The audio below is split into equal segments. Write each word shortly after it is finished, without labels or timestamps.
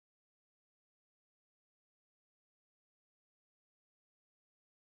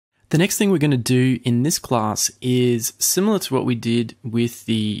The next thing we're going to do in this class is similar to what we did with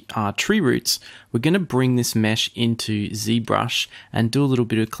the tree roots. We're going to bring this mesh into ZBrush and do a little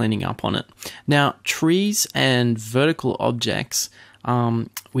bit of cleaning up on it. Now, trees and vertical objects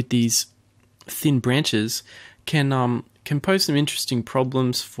with these thin branches can pose some interesting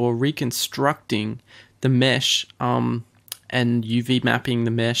problems for reconstructing the mesh and UV mapping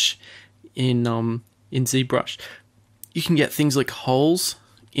the mesh in ZBrush. You can get things like holes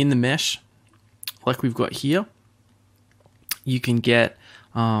in the mesh, like we've got here. You can get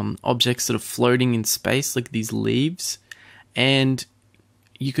objects that are floating in space, like these leaves, and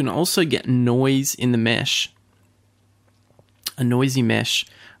you can also get noise in the mesh, a noisy mesh,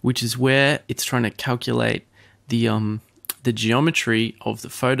 which is where it's trying to calculate the geometry of the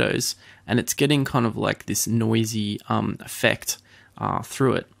photos, and it's getting kind of like this noisy effect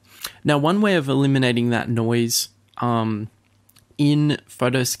through it. Now, one way of eliminating that noise in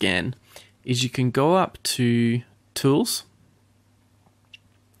PhotoScan is you can go up to Tools,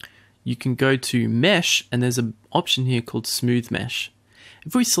 you can go to Mesh, and there's an option here called Smooth Mesh.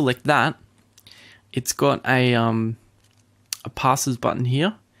 If we select that, it's got a passes button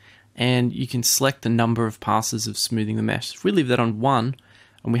here, and you can select the number of passes of smoothing the mesh. If we leave that on 1,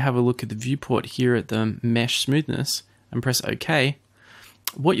 and we have a look at the viewport here at the mesh smoothness, and press OK,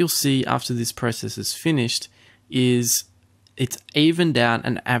 what you'll see after this process is finished is it's evened out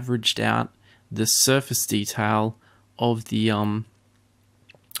and averaged out the surface detail of the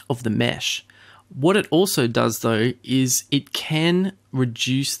mesh. What it also does, though, is it can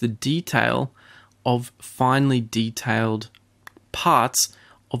reduce the detail of finely detailed parts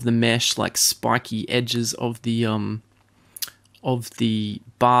of the mesh, like spiky edges of the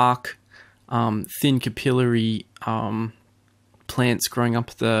bark, thin capillary plants growing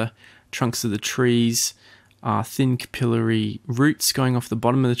up the trunks of the trees, thin capillary roots going off the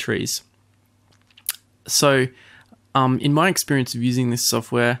bottom of the trees. So in my experience of using this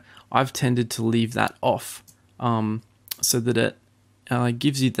software, I've tended to leave that off so that it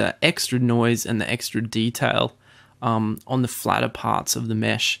gives you the extra noise and the extra detail on the flatter parts of the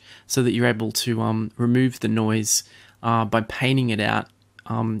mesh, so that you're able to remove the noise by painting it out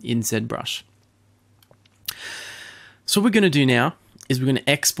in ZBrush. So what we're going to do now is we're going to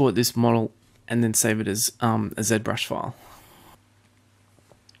export this model and then save it as a ZBrush file.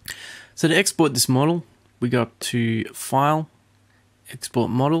 So to export this model, we go up to File, Export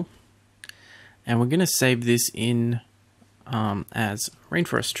Model, and we're going to save this in as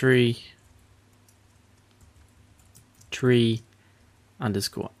rainforest tree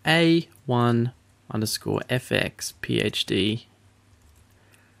underscore A1 underscore FX PhD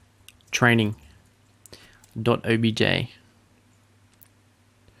training dot obj.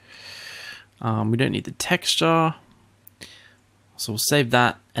 We don't need the texture, so we'll save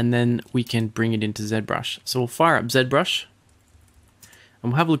that, and then we can bring it into ZBrush. So we'll fire up ZBrush,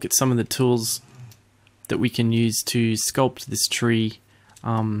 and we'll have a look at some of the tools that we can use to sculpt this tree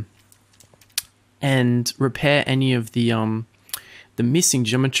and repair any of the missing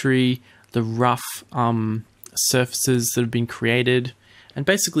geometry, the rough surfaces that have been created, and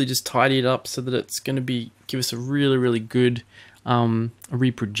basically just tidy it up so that it's going to give us a really good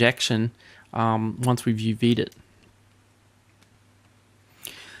reprojection once we've UV'd it.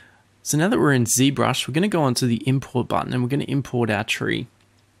 So now that we're in ZBrush, we're going to go onto the import button, and we're going to import our tree.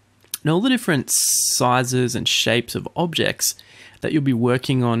 Now, all the different sizes and shapes of objects that you'll be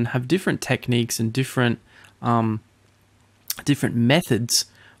working on have different techniques and different methods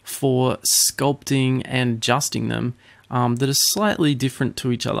for sculpting and adjusting them that are slightly different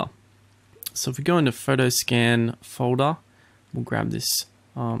to each other. So if we go into PhotoScan folder, we'll grab this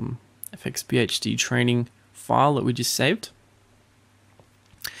FXPHD training file that we just saved.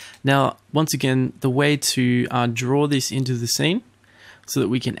 Now, once again, the way to draw this into the scene so that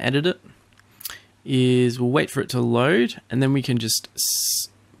we can edit it is we'll wait for it to load, and then we can just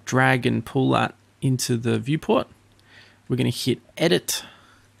drag and pull that into the viewport. We're going to hit Edit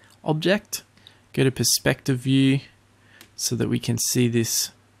Object, go to Perspective View so that we can see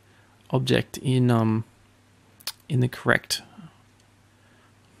this object in the correct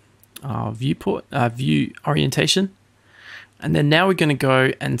view orientation. And then now we're going to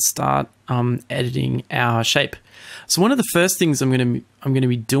go and start editing our shape. So one of the first things I'm going to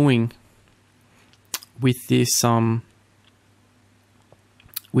be doing with this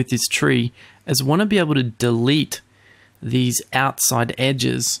tree is I want to be able to delete these outside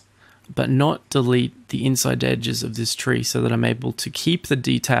edges, but not delete the inside edges of this tree, so that I'm able to keep the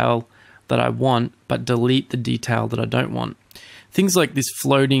detail that I want, but delete the detail that I don't want. Things like this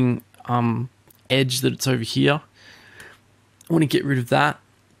floating edge that's over here, I want to get rid of that.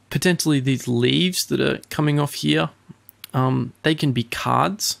 Potentially these leaves that are coming off here, they can be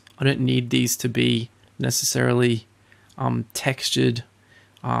cards. I don't need these to be necessarily textured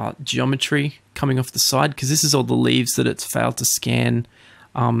geometry coming off the side, because this is all the leaves that it's failed to scan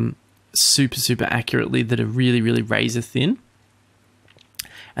super accurately, that are really razor thin.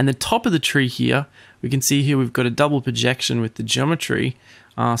 And the top of the tree here, we can see here we've got a double projection with the geometry,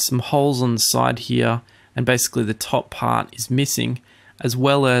 some holes on the side here, and basically the top part is missing, as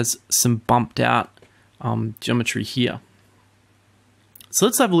well as some bumped out geometry here. So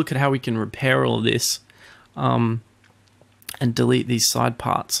let's have a look at how we can repair all of this and delete these side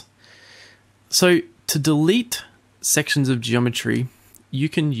parts. So to delete sections of geometry, you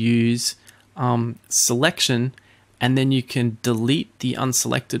can use selection, and then you can delete the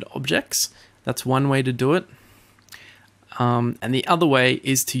unselected objects. That's one way to do it. And the other way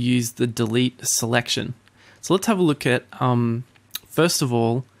is to use the delete selection. So let's have a look at, first of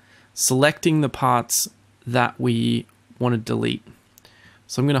all, selecting the parts that we want to delete.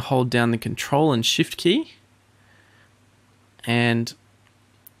 So I'm going to hold down the Control and Shift key, and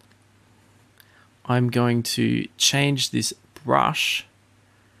I'm going to change this brush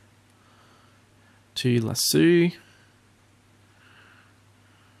to lasso.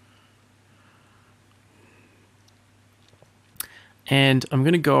 And I'm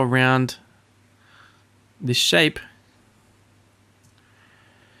going to go around this shape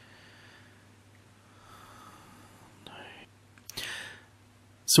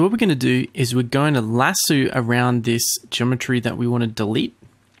So what we're going to do is we're going to lasso around this geometry that we want to delete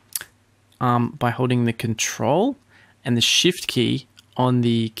by holding the Control and the Shift key on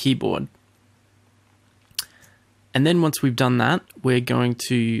the keyboard. And then once we've done that, we're going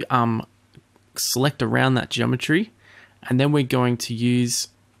to select around that geometry, and then we're going to use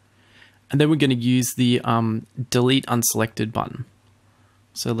the delete unselected button.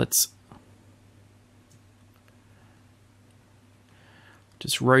 So let's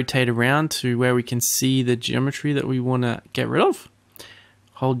just rotate around to where we can see the geometry that we want to get rid of.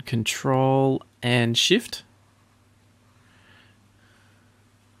 Hold Control and Shift.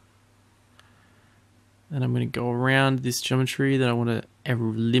 And I'm going to go around this geometry that I want to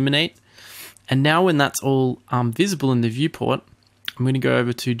eliminate. And now when that's all visible in the viewport, I'm going to go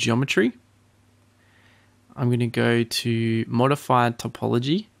over to Geometry. I'm going to go to Modified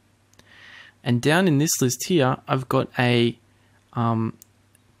Topology. And down in this list here, I've got a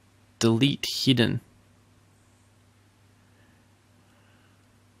Delete Hidden.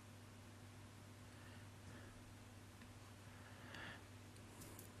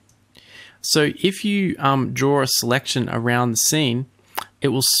 So if you draw a selection around the scene, it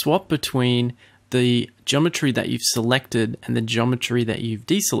will swap between the geometry that you've selected and the geometry that you've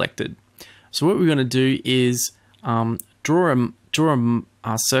deselected. So what we're going to do is draw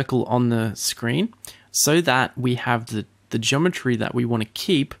a circle on the screen so that we have the geometry that we want to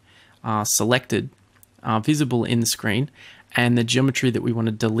keep selected, visible in the screen, and the geometry that we want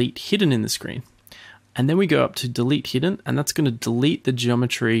to delete hidden in the screen. And then we go up to Delete Hidden, and that's going to delete the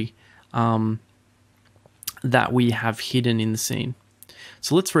geometry that we have hidden in the scene.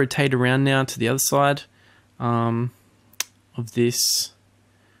 So let's rotate around now to the other side of this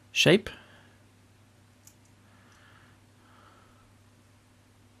shape.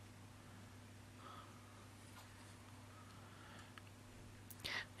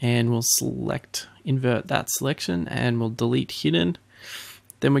 And we'll invert that selection, and we'll delete hidden.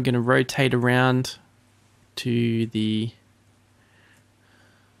 Then we're going to rotate around to the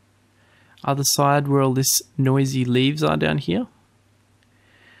other side where all this noisy leaves are down here.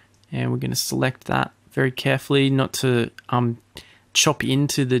 And we're going to select that very carefully not to chop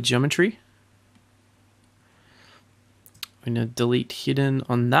into the geometry. I'm going to delete hidden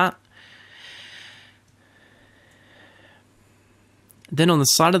on that. Then on the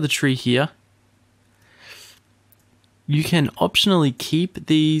side of the tree here, you can optionally keep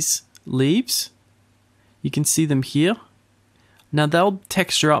these leaves. You can see them here. Now they'll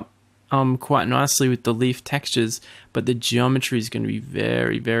texture up quite nicely with the leaf textures, but the geometry is going to be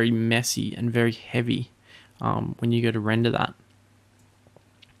very, very messy and very heavy when you go to render that.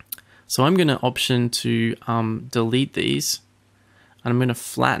 So I'm going to option to delete these, and I'm going to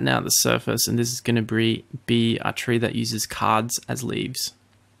flatten out the surface, and this is going to be a tree that uses cards as leaves.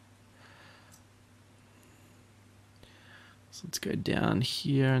 So let's go down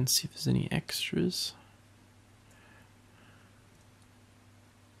here and see if there's any extras.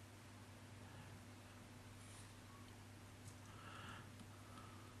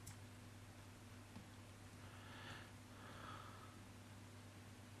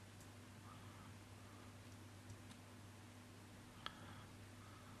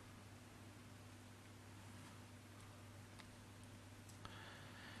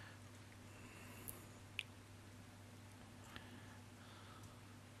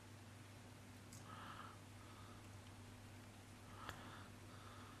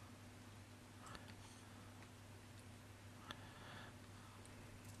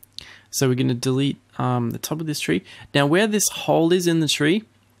 So we're going to delete the top of this tree. Now where this hole is in the tree,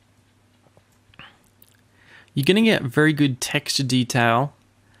 you're going to get very good texture detail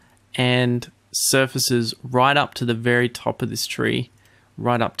and surfaces right up to the very top of this tree,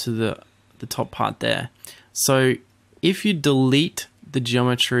 right up to the top part there. So if you delete the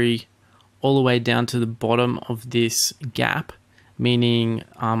geometry all the way down to the bottom of this gap, meaning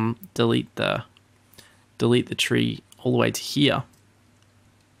delete the tree all the way to here,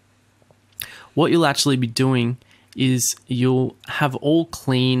 what you'll actually be doing is you'll have all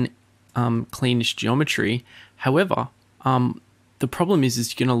cleanish geometry. However, the problem is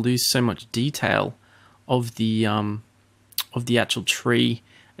you're going to lose so much detail of the actual tree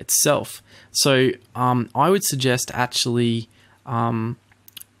itself. So I would suggest actually simming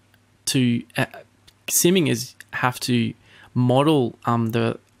is have to model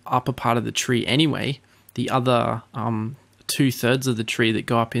the upper part of the tree anyway. The other 2/3 of the tree that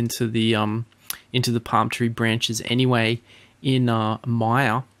go up into the palm tree branches anyway in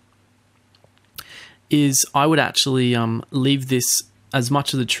Maya, is I would actually leave this as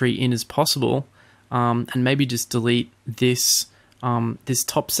much of the tree in as possible, and maybe just delete this this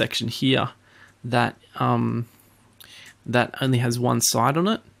top section here that that only has one side on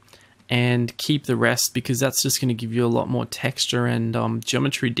it, and keep the rest, because that's just going to give you a lot more texture and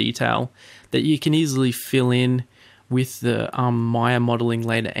geometry detail that you can easily fill in with the Maya modeling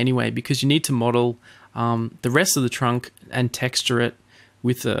later anyway, because you need to model the rest of the trunk and texture it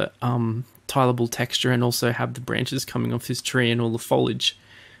with a tileable texture, and also have the branches coming off this tree and all the foliage.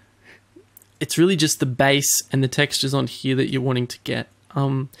 It's really just the base and the textures on here that you're wanting to get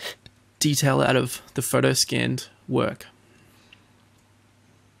detail out of the photo scanned work.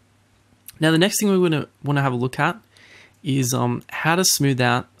 Now the next thing we want to have a look at is how to smooth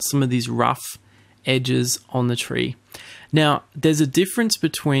out some of these rough edges on the tree. Now there's a difference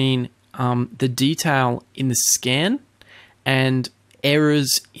between the detail in the scan and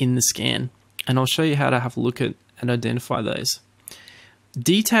errors in the scan, and I'll show you how to have a look at and identify those.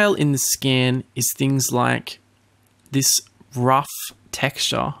 Detail in the scan is things like this rough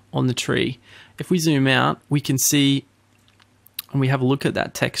texture on the tree. If we zoom out, we can see, and we have a look at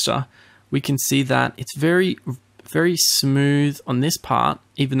that texture, we can see that it's very smooth on this part,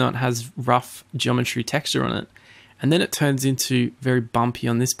 even though it has rough geometry texture on it. And then it turns into very bumpy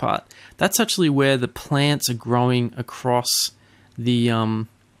on this part. That's actually where the plants are growing across the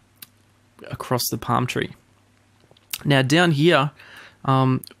palm tree. Now down here,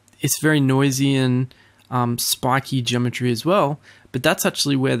 it's very noisy and spiky geometry as well, but that's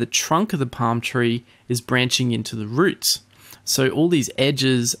actually where the trunk of the palm tree is branching into the roots. So all these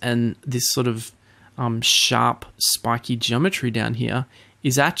edges and this sort of sharp, spiky geometry down here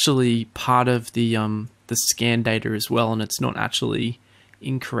is actually part of the scan data as well, and it's not actually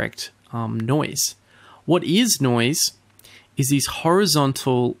incorrect noise. What is noise is these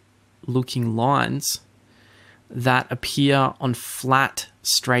horizontal looking lines that appear on flat,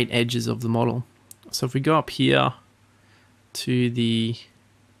 straight edges of the model. So if we go up here to the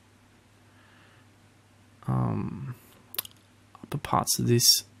upper parts of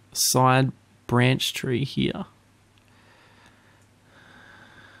this side branch tree here,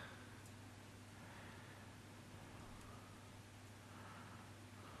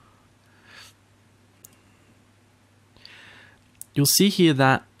 you'll see here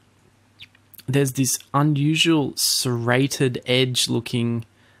that there's this unusual serrated edge looking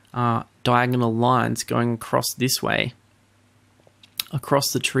diagonal lines going across this way,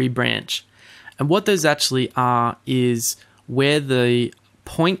 across the tree branch. And what those actually are is where the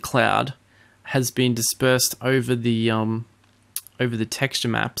point cloud has been dispersed over the texture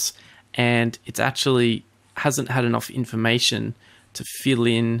maps, and it's actually hasn't had enough information to fill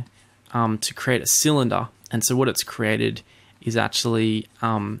in to create a cylinder. And so what it's created is actually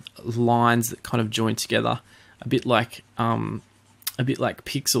lines that kind of join together, a bit like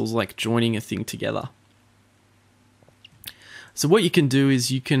pixels, like joining a thing together. So what you can do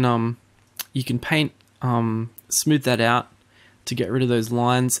is you can paint, smooth that out to get rid of those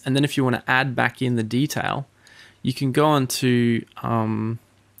lines, and then if you want to add back in the detail, you can go onto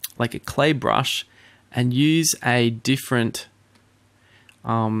like a clay brush and use a different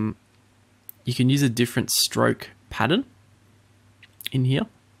you can use a different stroke pattern in here.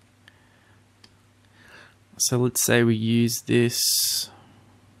 So let's say we use this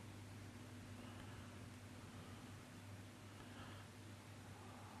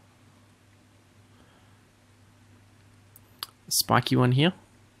spiky one here.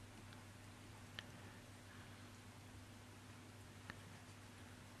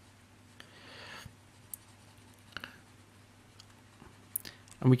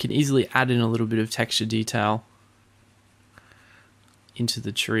 And we can easily add in a little bit of texture detail into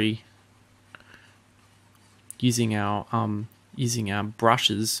the tree using our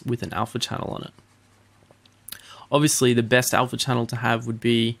brushes with an alpha channel on it. Obviously, the best alpha channel to have would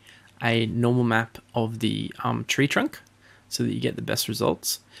be a normal map of the tree trunk, so that you get the best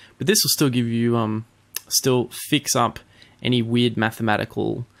results. But this will still give you, still fix up any weird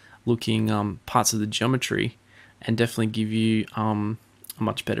mathematical looking parts of the geometry, and definitely give you a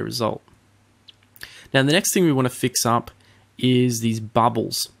much better result. Now, the next thing we want to fix up is these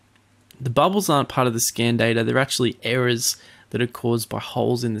bubbles. The bubbles aren't part of the scan data. They're actually errors that are caused by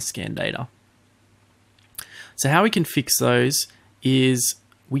holes in the scan data. So how we can fix those is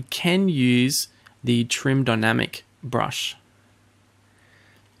we can use the trim dynamic brush.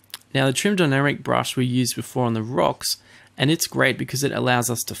 Now, the trim dynamic brush we used before on the rocks, and it's great because it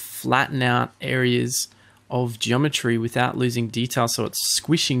allows us to flatten out areas of geometry without losing detail. So it's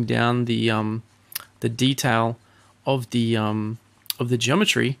squishing down the detail of the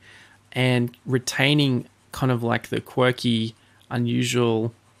geometry and retaining kind of like the quirky,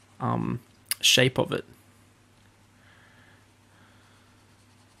 unusual shape of it.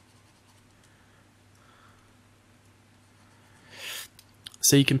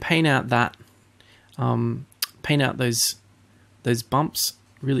 So you can paint out that, paint out those bumps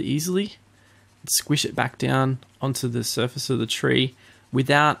really easily, squish it back down onto the surface of the tree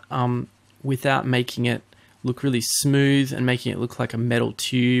without making it look really smooth and making it look like a metal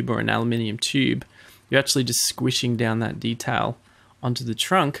tube or an aluminium tube. You're actually just squishing down that detail onto the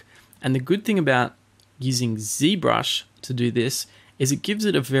trunk. And the good thing about using ZBrush to do this is it gives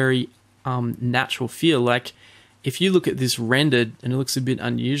it a very natural feel. Like if you look at this rendered and it looks a bit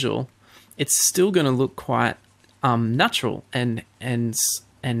unusual, it's still going to look quite natural and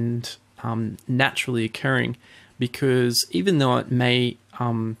naturally occurring, because even though it may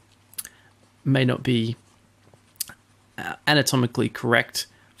not be anatomically correct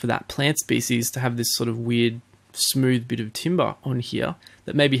for that plant species to have this sort of weird smooth bit of timber on here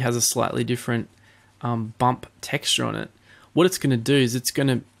that maybe has a slightly different bump texture on it, what it's going to do is it's going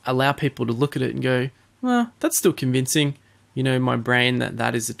to allow people to look at it and go, well, that's still convincing. You know, my brain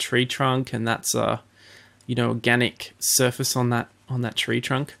that is a tree trunk and that's a, you know, organic surface on that tree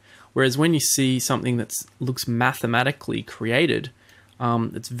trunk. Whereas when you see something that looks mathematically created,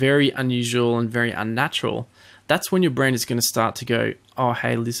 it's very unusual and very unnatural, that's when your brain is going to start to go, oh,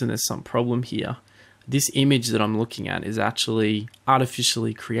 hey, listen, there's some problem here. This image that I'm looking at is actually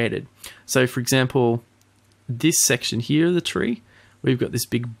artificially created. So for example, this section here of the tree, we've got this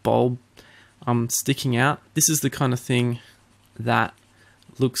big bulb sticking out. This is the kind of thing that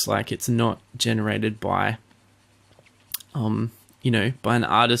looks like it's not generated by, you know, by an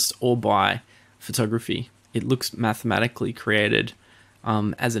artist or by photography. It looks mathematically created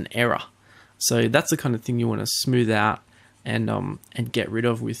as an error. So that's the kind of thing you want to smooth out and get rid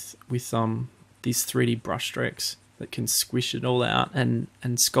of with these 3D brush strokes that can squish it all out and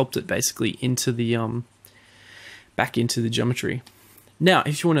sculpt it basically into the back into the geometry. Now,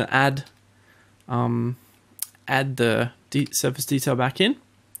 if you want to add the surface detail back in,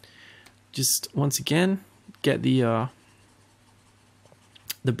 just once again get the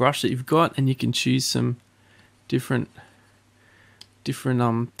brush that you've got, and you can choose some different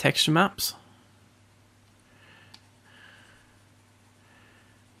texture maps.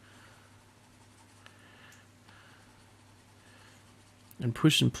 And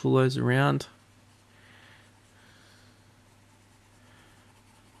push and pull those around.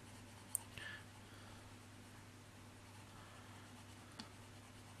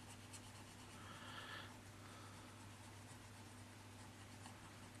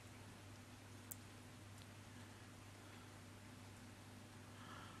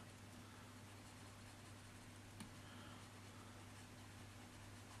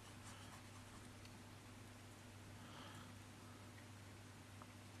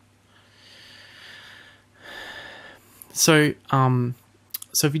 So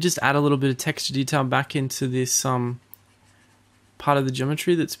if you just add a little bit of texture detail back into this part of the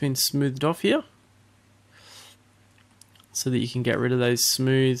geometry that's been smoothed off here, so that you can get rid of those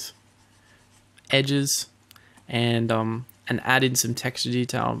smooth edges and add in some texture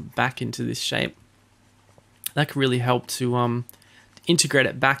detail back into this shape, that could really help to integrate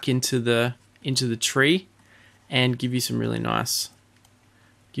it back into the tree and give you some really nice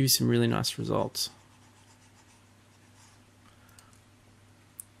results.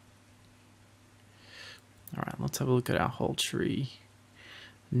 All right, let's have a look at our whole tree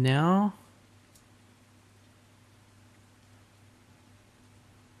now.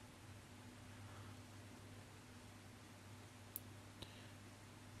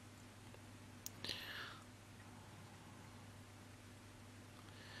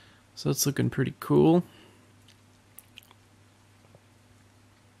 So it's looking pretty cool.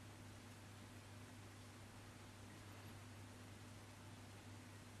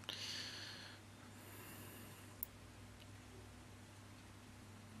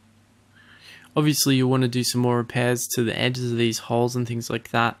 Obviously you want to do some more repairs to the edges of these holes and things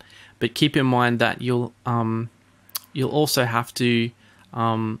like that, but keep in mind that you'll also have to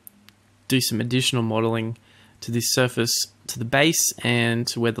do some additional modeling to this surface, to the base and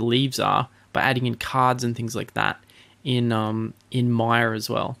to where the leaves are, by adding in cards and things like that in Maya as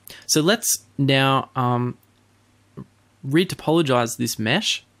well. So let's now retopologize this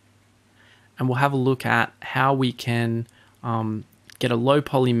mesh, and we'll have a look at how we can get a low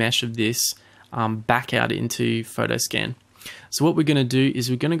poly mesh of this back out into PhotoScan. So what we're going to do is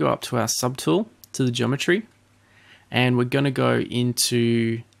we're going to go up to our subtool, to the geometry, and we're going to go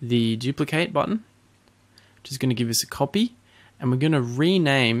into the duplicate button, which is going to give us a copy, and we're going to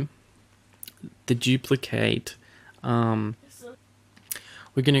rename the duplicate. We're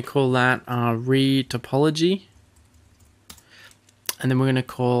going to call that retopology, and then we're going to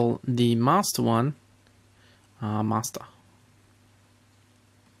call the master one master.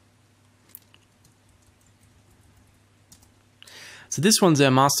 So this one's our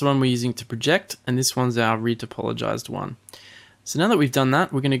master one we're using to project, and this one's our retopologized one. So now that we've done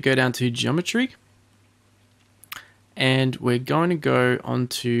that, we're going to go down to geometry, and we're going to go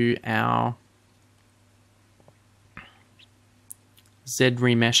onto our Z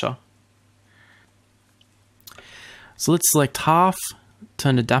remesher. So let's select half,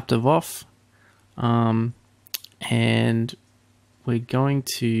 turn adaptive off, and we're going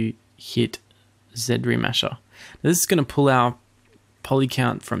to hit Z remesher. Now this is going to pull our poly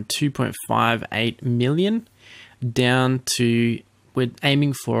count from 2.58 million down to, we're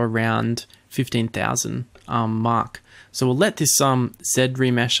aiming for around 15,000 mark. So we'll let this Z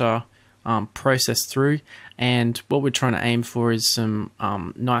remesher process through, and what we're trying to aim for is some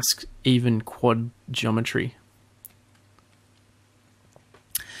nice even quad geometry.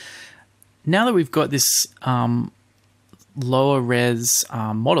 Now that we've got this lower res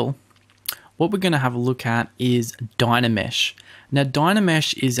model, what we're going to have a look at is Dynamesh. Now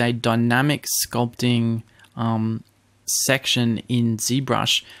Dynamesh is a dynamic sculpting section in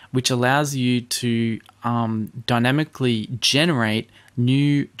ZBrush, which allows you to dynamically generate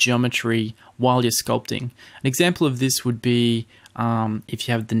new geometry while you're sculpting. An example of this would be if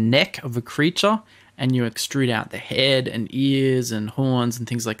you have the neck of a creature and you extrude out the head and ears and horns and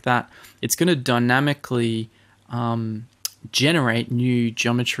things like that, it's going to dynamically generate new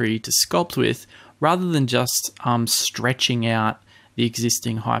geometry to sculpt with, rather than just stretching out the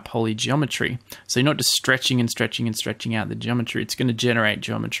existing high poly geometry. So you're not just stretching and stretching and stretching out the geometry, it's going to generate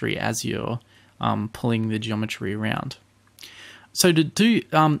geometry as you're pulling the geometry around. So to do,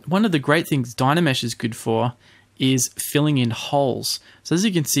 one of the great things Dynamesh is good for is filling in holes. So as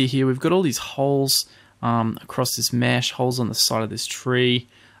you can see here, we've got all these holes across this mesh, holes on the side of this tree,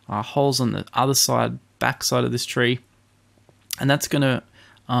 holes on the other side, back side of this tree, and that's going to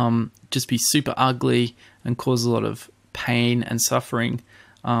just be super ugly and cause a lot of pain and suffering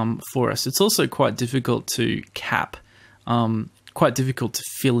for us. It's also quite difficult to cap, quite difficult to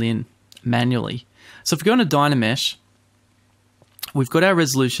fill in manually. So if we go into Dynamesh, we've got our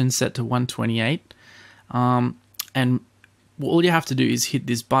resolution set to 128, and all you have to do is hit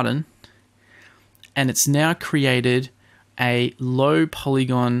this button, and it's now created a low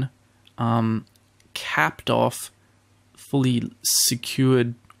polygon, capped off, fully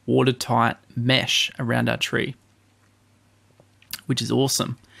secured, watertight mesh around our tree, which is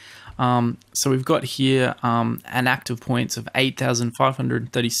awesome. So we've got here an active points of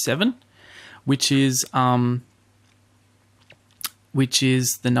 8,537, which is the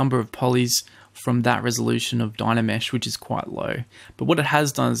number of polys from that resolution of Dynamesh, which is quite low. But what it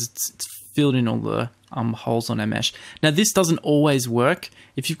has done is it's filled in all the holes on our mesh. Now this doesn't always work.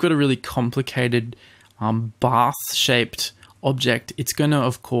 If you've got a really complicated bath-shaped object, it's going to,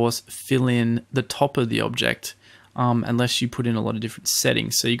 of course, fill in the top of the object unless you put in a lot of different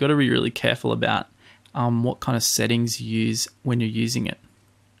settings. So you've got to be really careful about what kind of settings you use when you're using it.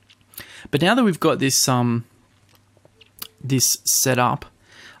 But now that we've got this this set up,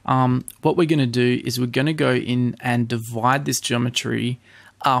 what we're going to do is we're going to go in and divide this geometry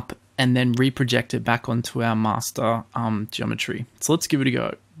up and then reproject it back onto our master geometry. So let's give it a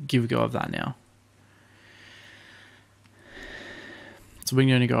go. Give a go of that now. So we're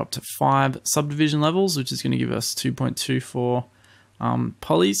going to go up to 5 subdivision levels, which is going to give us 2.24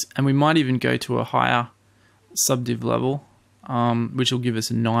 polys, and we might even go to a higher subdiv level, which will give us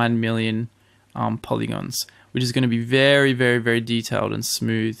 9 million polygons, which is going to be very, very, very detailed and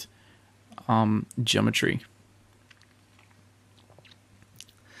smooth geometry.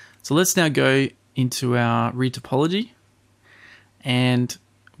 So let's now go into our retopology, and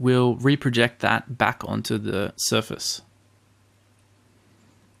we'll reproject that back onto the surface.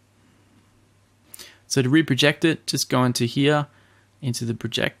 So to reproject it, just go into here, into the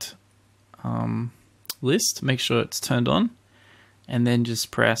project list, make sure it's turned on, and then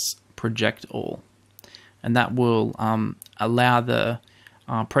just press project all. And that will allow the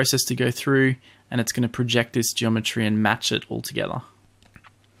process to go through, and it's going to project this geometry and match it all together.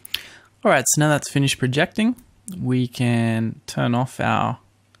 Alright, so now that's finished projecting, we can turn off our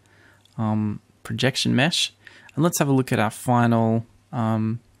projection mesh, and let's have a look at our final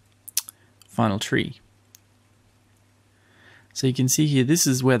tree. So you can see here, this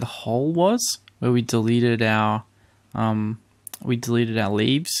is where the hole was, where we deleted our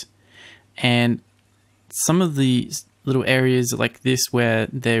leaves, and some of the little areas like this where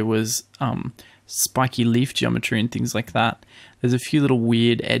there was spiky leaf geometry and things like that, there's a few little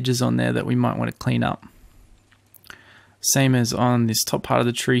weird edges on there that we might want to clean up. Same as on this top part of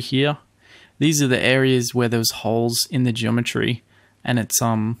the tree here. These are the areas where there's holes in the geometry, and it's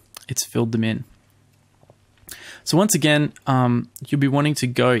filled them in. So once again, you'll be wanting to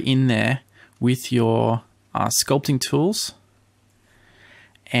go in there with your sculpting tools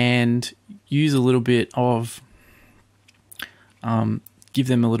and use a little bit of, give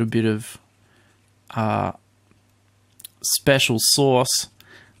them a little bit of special sauce,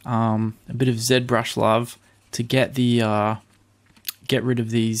 a bit of ZBrush love to get the get rid of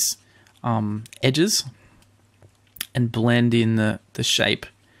these edges and blend in the shape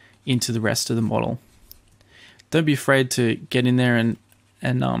into the rest of the model. Don't be afraid to get in there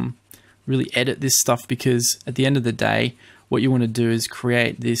and really edit this stuff, because at the end of the day, what you want to do is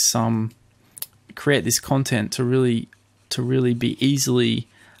create this content to really be easily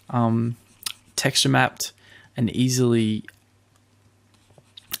texture mapped and easily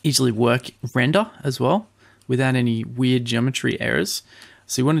render as well without any weird geometry errors.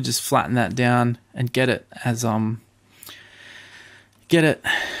 So you want to just flatten that down and get it as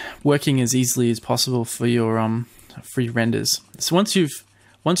working as easily as possible for your renders. So once you've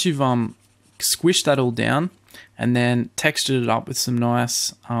squished that all down and then textured it up with some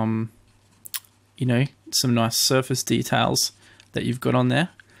nice some nice surface details that you've got on there,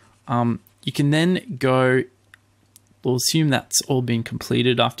 you can then go, we'll assume that's all been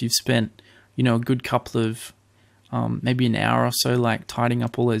completed after you've spent a good couple of maybe an hour or so, like tidying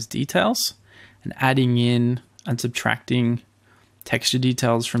up all those details and adding in and subtracting texture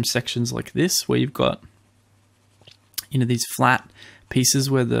details from sections like this where you've got these flat pieces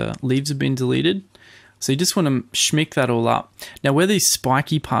where the leaves have been deleted. So you just want to schmick that all up. Now where these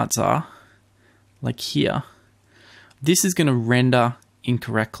spiky parts are, like here, this is going to render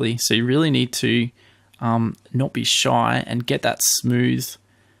incorrectly, so you really need to not be shy and get that smooth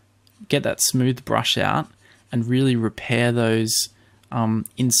brush out and really repair those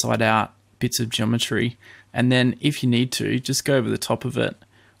inside out bits of geometry. And then if you need to, just go over the top of it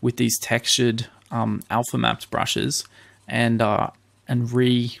with these textured alpha mapped brushes and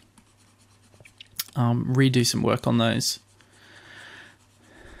redo some work on those.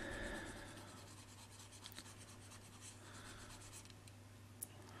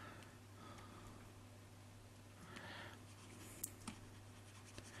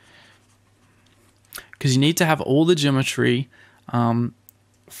 Because you need to have all the geometry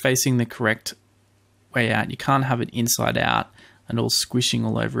facing the correct way out. You can't have it inside out and all squishing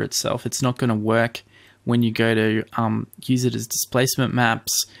all over itself. It's not going to work when you go to use it as displacement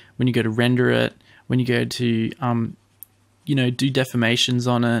maps, when you go to render it, when you go to do deformations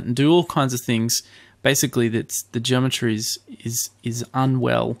on it and do all kinds of things. Basically, that's the geometry is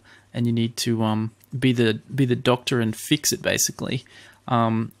unwell, and you need to be the doctor and fix it basically.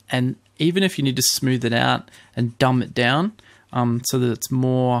 And even if you need to smooth it out and dumb it down so that it's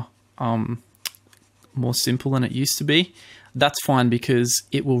more simple than it used to be, that's fine, because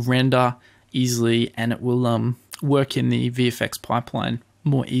it will render easily and it will work in the VFX pipeline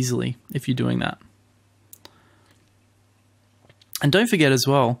more easily if you're doing that. And don't forget as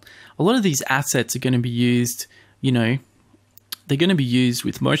well, a lot of these assets are going to be used, they're going to be used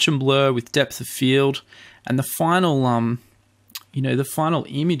with motion blur, with depth of field, and the final the final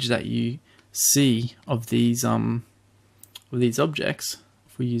image that you see of these objects,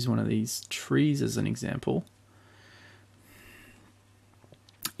 if we use one of these trees as an example,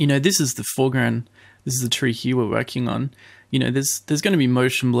 this is the foreground, this is the tree here we're working on. There's going to be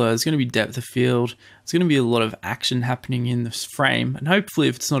motion blur, there's going to be depth of field, there's going to be a lot of action happening in this frame, and hopefully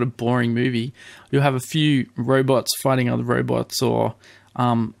if it's not a boring movie, you'll have a few robots fighting other robots, or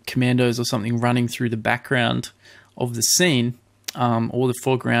commandos or something running through the background of the scene, or the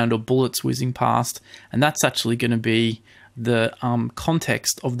foreground, or bullets whizzing past, and that's actually going to be the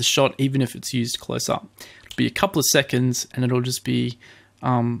context of the shot, even if it's used close up. It'll be a couple of seconds, and it'll just be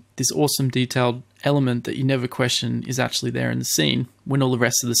this awesome detailed element that you never question is actually there in the scene, when all the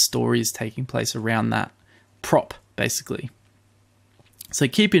rest of the story is taking place around that prop, basically. So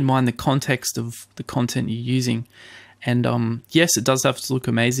keep in mind the context of the content you're using. And yes, it does have to look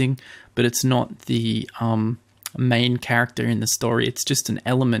amazing, but it's not the main character in the story. It's just an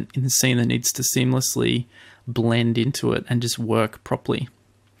element in the scene that needs to seamlessly blend into it and just work properly.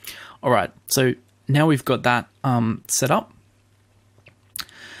 All right, so now we've got that set up.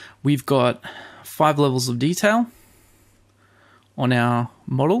 We've got 5 levels of detail on our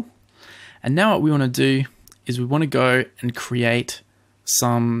model. And now what we want to do is we want to go and create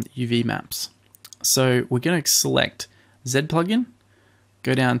some UV maps. So we're going to select Z plugin,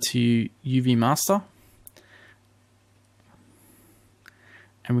 go down to UV master,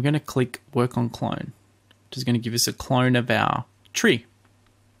 and we're going to click work on clone, which is going to give us a clone of our tree.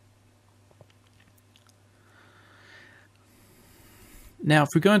 Now, if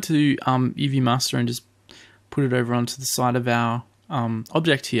we go into UV master and just put it over onto the side of our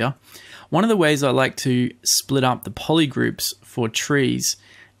object here, one of the ways I like to split up the poly groups for trees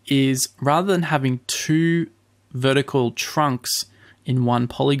is, rather than having 2 vertical trunks in one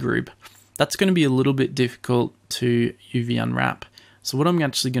poly group, that's going to be a little bit difficult to UV unwrap. So what I'm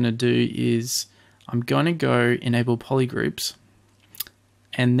actually going to do is I'm going to go enable poly groups,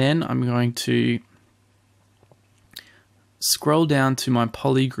 and then I'm going to scroll down to my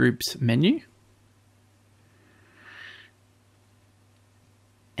poly groups menu,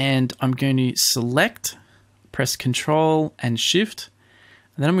 and I'm going to select, press Control and Shift,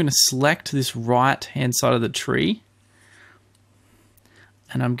 and then I'm going to select this right hand side of the tree,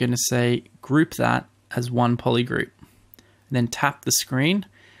 and I'm going to say group that as one poly group, and then tap the screen.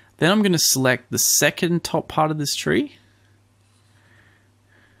 Then I'm going to select the second top part of this tree,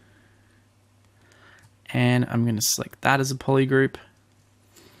 and I'm going to select that as a poly group,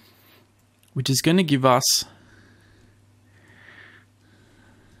 which is going to give us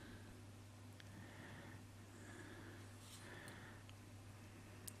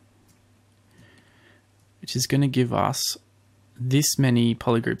this many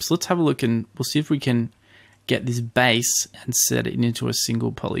poly groups. Let's have a look and we'll see if we can get this base and set it into a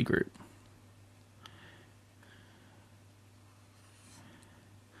single poly group.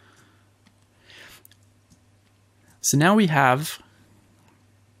 So now we have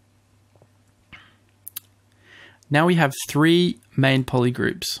 3 main poly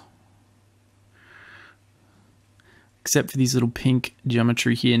groups, except for these little pink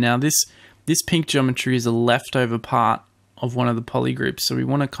geometry here. Now this pink geometry is a leftover part of one of the poly groups, so we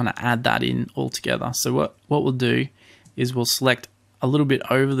want to kind of add that in all together. So what we'll do is we'll select a little bit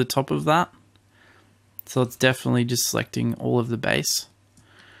over the top of that, so it's definitely just selecting all of the base,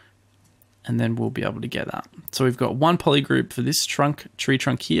 and then we'll be able to get that. So we've got 1 poly group for this tree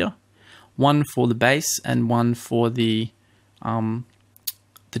trunk here, 1 for the base, and 1 for the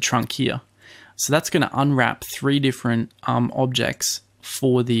trunk here. So that's going to unwrap 3 different objects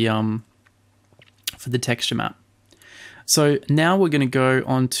for the texture map. So now we're going to go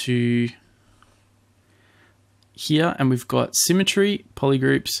on to here, and we've got symmetry, poly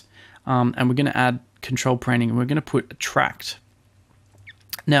groups, and we're going to add control parenting, and we're going to put attract.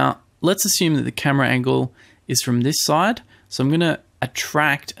 Now, let's assume that the camera angle is from this side. So I'm going to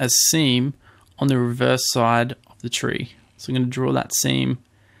attract a seam on the reverse side of the tree. So I'm going to draw that seam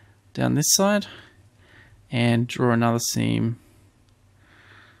down this side and draw another seam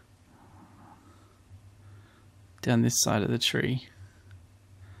down this side of the tree.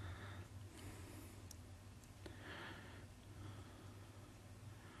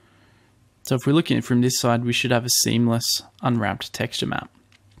 So if we're looking at it from this side, we should have a seamless unwrapped texture map.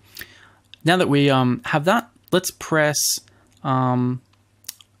 Now that we have that, let's press unwrap,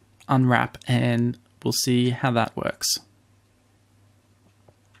 and we'll see how that works.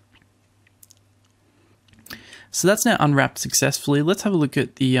 So that's now unwrapped successfully. Let's have a look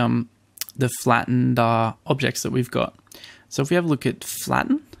at the flattened objects that we've got. So if we have a look at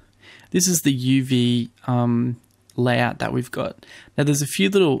flatten, this is the UV layout that we've got. Now there's a few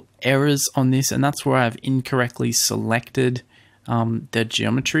little errors on this, and that's where I've incorrectly selected the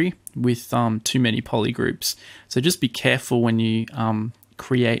geometry with too many poly groups. So just be careful when you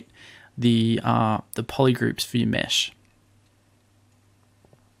create the poly groups for your mesh.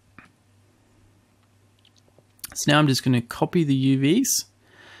 So now I'm just going to copy the UVs,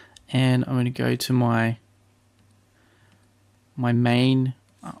 and I'm going to go to my my main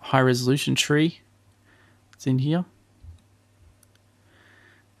high resolution tree. It's in here.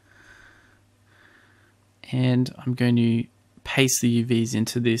 And I'm going to paste the UVs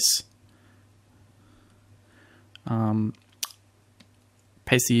into this.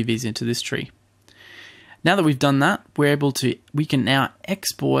 Paste the UVs into this tree. Now that we've done that, we can now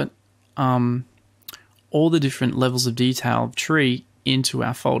export all the different levels of detail of tree into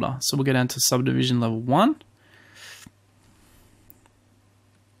our folder. So we'll go down to subdivision level 1.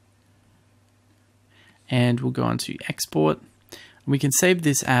 And we'll go on to export. We can save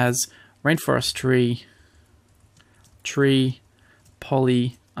this as rainforest tree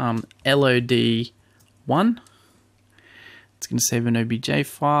poly LOD1. It's going to save an OBJ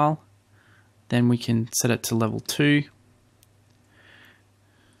file. Then we can set it to level 2.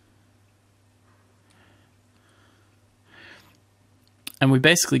 And we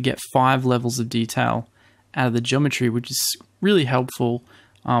basically get 5 levels of detail out of the geometry, which is really helpful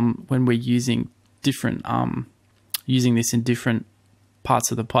when we're using different using this in different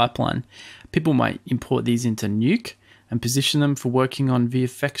parts of the pipeline. People might import these into Nuke and position them for working on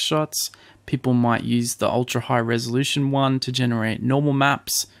VFX shots. People might use the ultra high resolution one to generate normal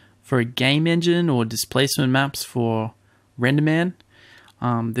maps for a game engine or displacement maps for RenderMan.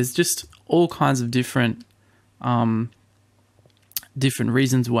 There's just all kinds of different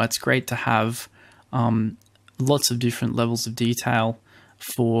reasons why it's great to have lots of different levels of detail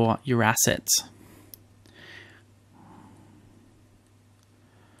for your assets.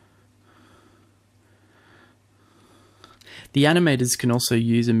 The animators can also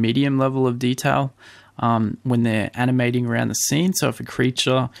use a medium level of detail when they're animating around the scene. So if a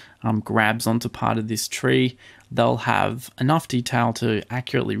creature grabs onto part of this tree, they'll have enough detail to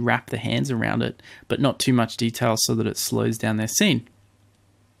accurately wrap the hands around it, but not too much detail so that it slows down their scene.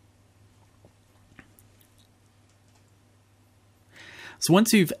 So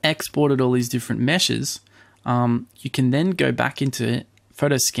once you've exported all these different meshes, you can then go back into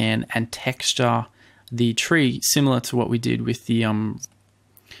PhotoScan and texture the tree similar to what we did with the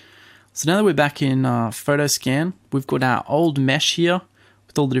So now that we're back in PhotoScan, we've got our old mesh here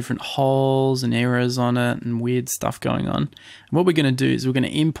with all the different holes and errors on it and weird stuff going on. And what we're going to do is we're going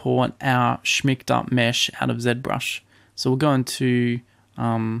to import our schmicked up mesh out of ZBrush. So we'll go into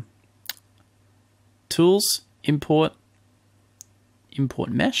Tools, Import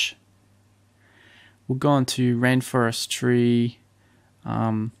Mesh. We'll go into Rainforest Tree,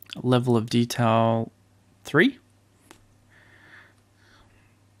 Level of Detail 3.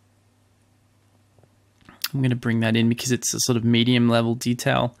 I'm going to bring that in because it's a sort of medium level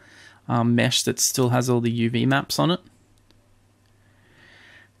detail mesh that still has all the UV maps on it.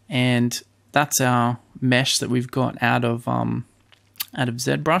 And that's our mesh that we've got out of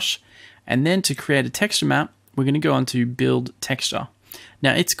ZBrush. And then to create a texture map, we're going to go on to Build Texture.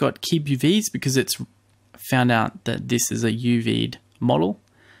 Now it's got Keep UVs because it's found out that this is a UV'd model.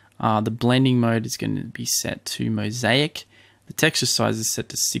 The blending mode is going to be set to Mosaic. The texture size is set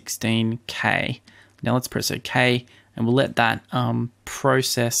to 16K. Now let's press OK, and we'll let that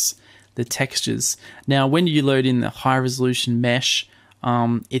process the textures. Now when you load in the high resolution mesh,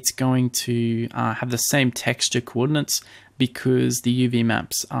 it's going to have the same texture coordinates because the UV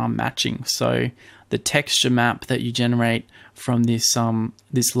maps are matching. So the texture map that you generate from this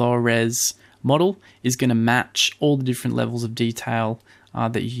lower res model is going to match all the different levels of detail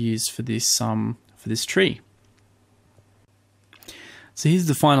that you use for this tree. So here's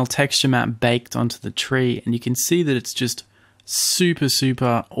the final texture map baked onto the tree, and you can see that it's just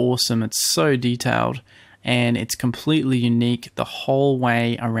super awesome. It's so detailed and it's completely unique the whole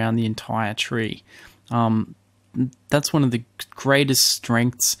way around the entire tree. That's one of the greatest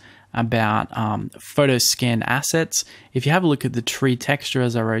strengths about PhotoScan assets. If you have a look at the tree texture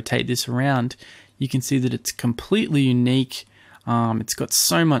as I rotate this around, you can see that it's completely unique. It's got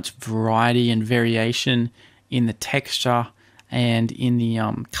so much variety and variation in the texture and in the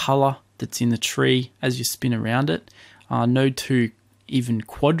color that's in the tree as you spin around it. No two even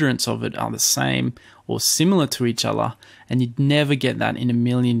quadrants of it are the same or similar to each other, and you'd never get that in a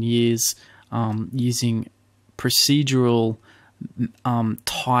million years using procedural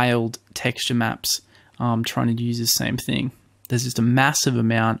tiled texture maps trying to use the same thing. There's just a massive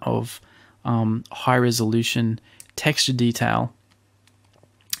amount of high resolution texture detail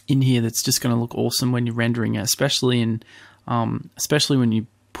in here that's just going to look awesome when you're rendering it, especially when you're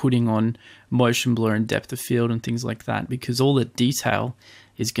putting on motion blur and depth of field and things like that, because all the detail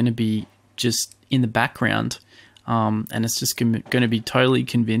is going to be just in the background, and it's just going to be totally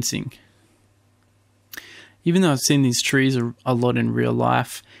convincing. Even though I've seen these trees a lot in real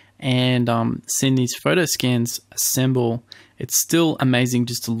life and seen these photo scans assemble it's still amazing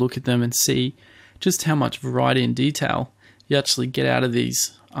just to look at them and see just how much variety and detail you actually get out of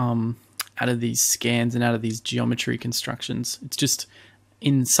these scans and out of these geometry constructions. It's just,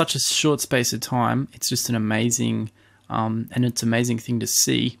 in such a short space of time, it's just an amazing thing to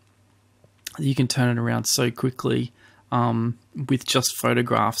see. You can turn it around so quickly with just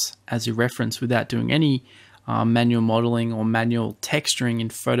photographs as your reference without doing any manual modeling or manual texturing in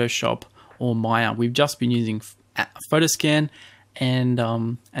Photoshop or Maya. We've just been using Photoscan and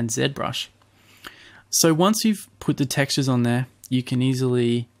ZBrush. So once you've put the textures on there, you can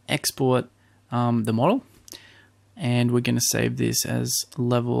easily export the model, and we're going to save this as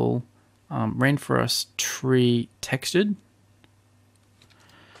level rainforest tree textured.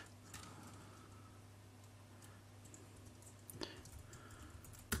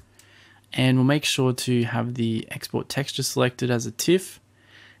 And we'll make sure to have the export texture selected as a TIFF,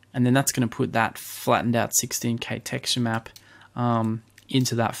 and then that's going to put that flattened out 16K texture map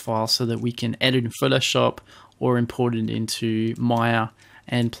into that file so that we can edit in Photoshop or import it into Maya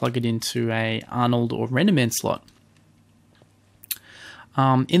and plug it into a Arnold or RenderMan slot.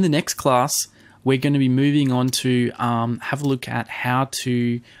 In the next class, we're going to be moving on to have a look at how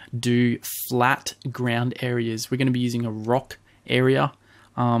to do flat ground areas. We're going to be using a rock area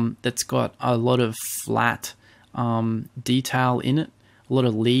that's got a lot of flat detail in it, a lot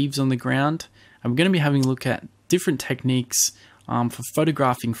of leaves on the ground. And we're going to be having a look at different techniques for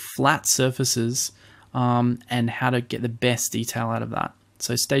photographing flat surfaces and how to get the best detail out of that.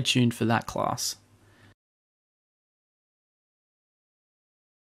 So stay tuned for that class.